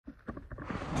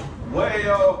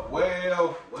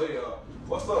Well.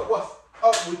 What's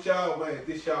up with y'all, man?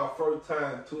 This y'all first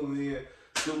time tuning in.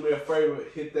 Do me a favor,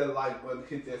 hit that like button,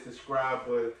 hit that subscribe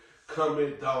button,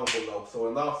 comment down below.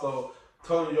 And also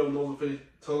turn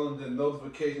the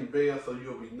notification bell so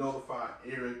you'll be notified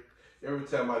every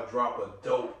time I drop a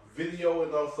dope video.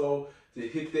 And also to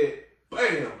hit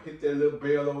that little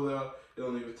bell over there. It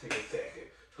don't even take a second.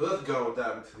 So let's go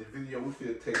dive into the video. We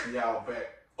finna take y'all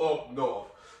back up north.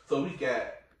 So we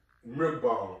got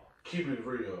Milkbone, Keep It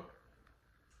Real.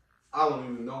 I don't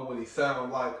even know what he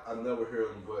sound like. I never heard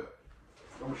him, but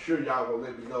I'm sure y'all gonna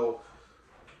let me know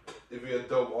if he's a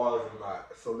dope artist or not.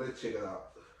 So let's check it out.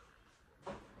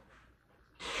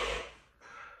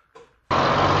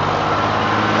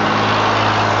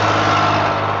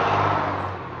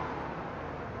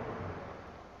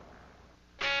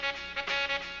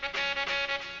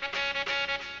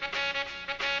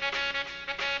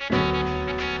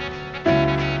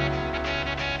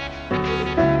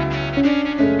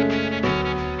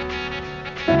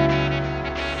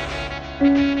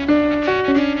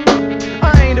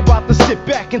 Sit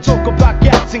back and talk about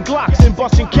gats and glocks and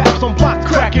busting caps on blocks,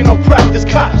 cracking on practice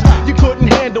cops. You couldn't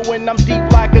handle when I'm deep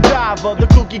like a diver. The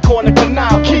cookie corner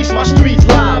canal keeps my streets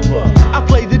live. I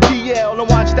play the DL and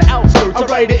watch the outskirts. I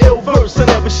write an ill verse, I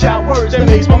never shout words that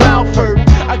makes my mouth hurt.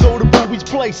 I go to Booby's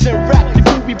place and rap the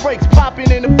groovy breaks, popping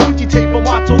in the Fuji tape and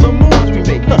watch all the moves we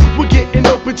make. We're getting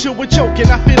open till we're choking.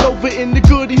 I fit over in the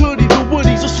goody hoodie, the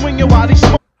woodies are swinging while they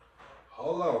smoke.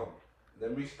 Hold on,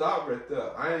 let me stop right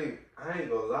there. I ain't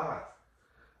gonna lie.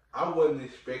 I wasn't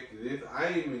expecting this. I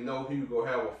didn't even know he was gonna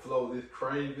have a flow this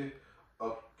crazy,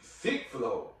 a sick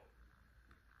flow.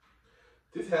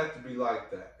 This has to be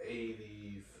like the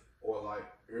 80s or like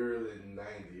early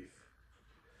 90s.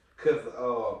 Cause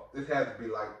this has to be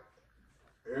like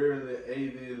early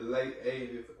 80s, late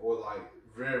 80s, or like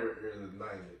very early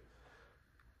 90s.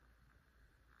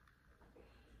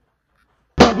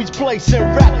 Booby's place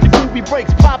and rap the groovy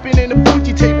breaks, popping in the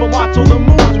Fuji tape and watch all the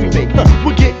moves we make.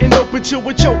 We're getting open till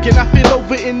we're choking. I fit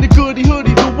over in the goody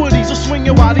hoodie, the woodies are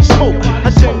swinging while they smoke. I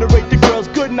generate the girls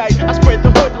good night, I spread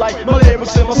the hood light. My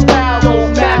lyrics and my style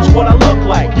don't match what I look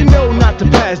like. You know not to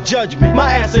pass judgment,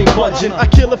 my ass ain't budging. I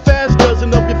kill a fast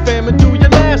dozen of your fam and do your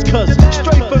last cousin.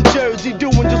 Straight from Jersey,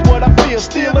 doing just what I feel.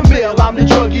 Steal a meal, I'm the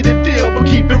druggie to deal, but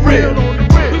keep it real.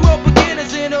 We were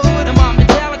beginners in the hood, and my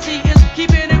mentality is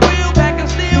keeping it real, back and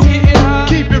still getting high.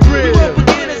 Keep it real. We were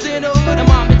beginners in the hood, and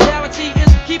my mentality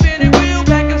is keeping it real,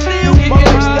 back and still getting my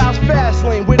high. lifestyle's fast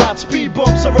lane without speed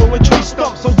bumps. I roll a tree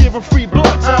stumps, I'm giving free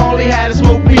blunts. I only had to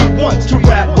smoke weed once to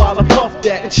rap while I puff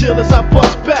that and chill as I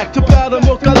bust back to powder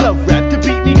milk. I love rap. To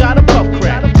beat me, gotta puff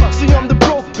crack. See, I'm the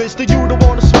broke bitch that you don't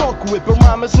wanna smoke with. Been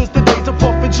rhyming since the days of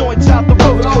puffing joints out the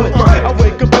road clip. I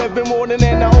wake up every morning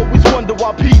and I always wonder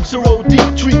why peeps are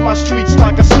OD. Treat my streets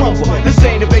like a slumber. This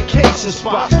ain't a vacation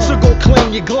spot, so go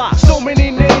clean your Glock. So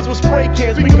many names with spray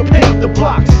cans, we can paint the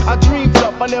blocks. I dreamed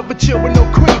up, I never chill with no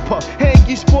creeper.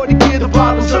 Hanky, sporty gear, the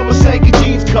bottoms of a saggy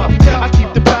jeans cup. I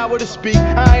keep the power to speak,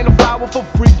 I ain't a flower for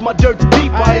freaks. My dirt's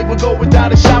deep, I even go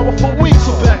without a shower for weeks.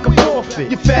 So back and forfeit,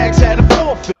 your fags had a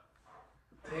forfeit.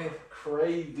 That's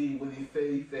crazy when he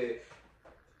said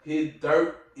his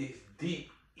dirt is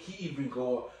deep.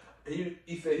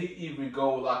 He said he even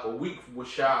go like a week with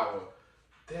shower.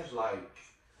 That's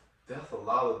a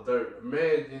lot of dirt.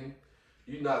 Imagine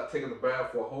you not taking a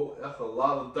bath for a whole. That's a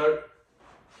lot of dirt,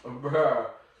 bruh.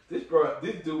 This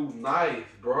dude nice,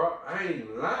 bruh. I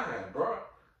ain't lying, bruh.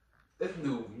 This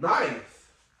dude nice,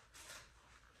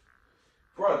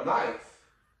 bruh. Nice.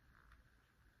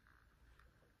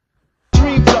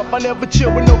 I never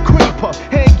chill with no creeper.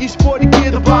 Hanky, sporty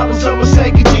gear, the bottoms of a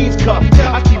saggy jeans cup.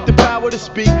 I keep the power to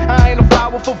speak, I ain't a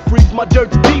flower for freaks. My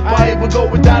dirt's deep, I even go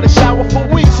without a shower for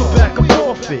weeks. So back and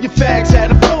forfeit, your fags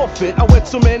had a forfeit. I wet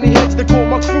so many heads, they call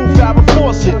my crew Farrah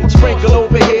Fawcett. Sprinkle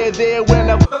over here, there,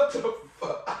 whenever. What the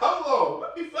fuck? How long?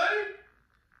 What you say?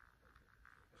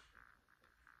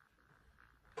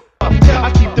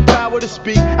 I keep the power to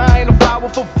speak, I ain't a flower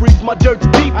for freaks. My dirt's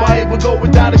deep, I even go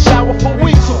without a shower for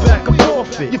weeks. So back and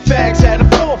forfeit, your fags had a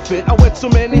forfeit. I wet so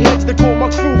many heads, they call my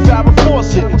crew Farrah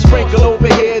Fawcett. Sprinkle over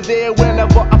here, there,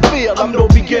 whenever I feel. I'm no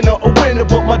beginner or winner,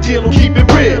 but my deal will keep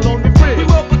it real. We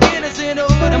were beginners in the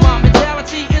hood, and my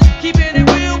mentality is keeping it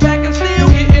real, back and still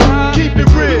getting high. Keep it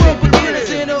real. We were beginners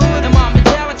in the hood, and my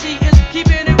mentality is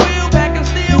keeping it real, back and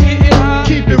still getting high.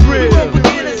 Keep it real. We were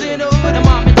beginners in the hood, and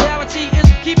my mentality is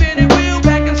keeping it real,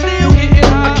 back and still getting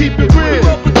high. I keep it real. We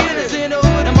were beginners in the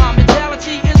hood, and my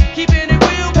mentality is keeping it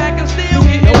real, back and still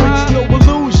getting high. It's no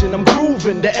illusion, I'm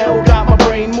grooving. The L got my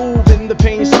brain moving, the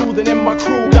pain soothing, and my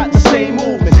crew got the same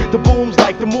movement. The boom's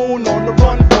like the moon on the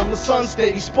run from the sun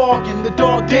steady sparking, the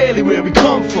dark daily where we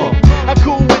come from. I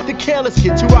cool with the careless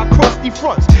kids who rock crusty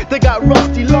fronts. They got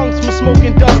rusty lungs from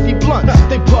smoking dusty blunts.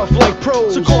 They puff like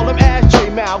pros, so call them ashtray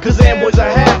mouth, cause Amboy's a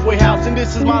halfway house and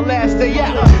this is my last day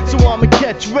out. So I'ma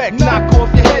catch wreck, knock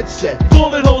off your headset.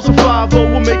 Bullet holes of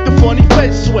 5-0 will make the funny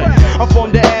feds sweat. I'm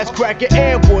from the ass cracker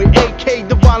Amboy, AK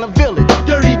the violent village.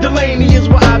 Dirty Delaney is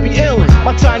where I be illin'.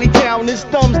 My tiny town is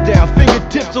thumbs down,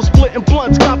 fingertips are splitting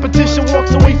blunts. Competition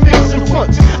walks away fixing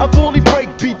fronts. I fully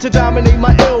break beat to dominate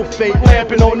my ill fate.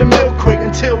 Lamping on the milk crate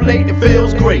until late, it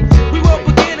feels great. We were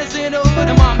beginners in the hood,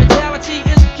 and my mentality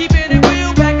is keeping it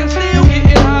real, back and still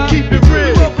getting high. Keep it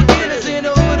real. We were beginners in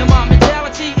the hood, and my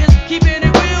mentality is keeping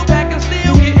it real, back and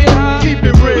still getting high. Keep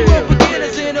it real. We were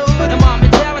beginners in the hood, and my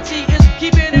mentality is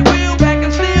keeping it real, back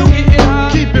and still getting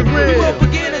high. Keep it real. We were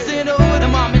beginners in the hood,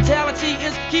 and my mentality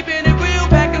is keeping it real,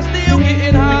 back and still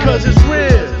getting high. Because it's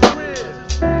real.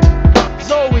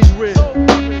 It's always real.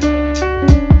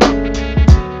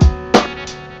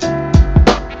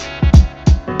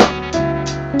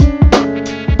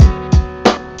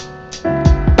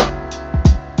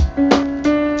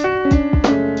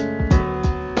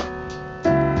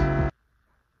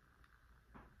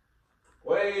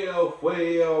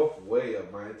 Way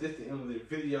up, man. Just the end of the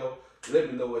video.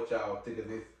 Let me know what y'all think of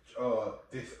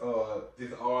this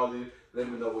artist.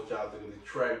 Let me know what y'all think of the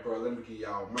track, bro. Let me give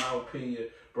y'all my opinion,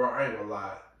 bro. I ain't gonna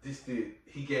lie. This did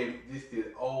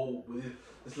old.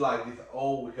 It's like this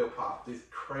old hip hop, this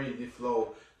crazy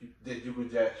flow that you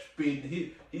could just spin.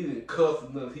 He didn't cuss or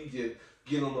nothing. He just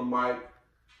get on the mic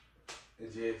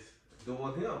and just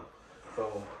doing him.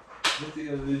 So this is the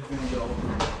end of this video.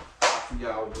 I'll see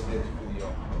y'all in the next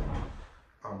video.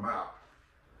 I'm out.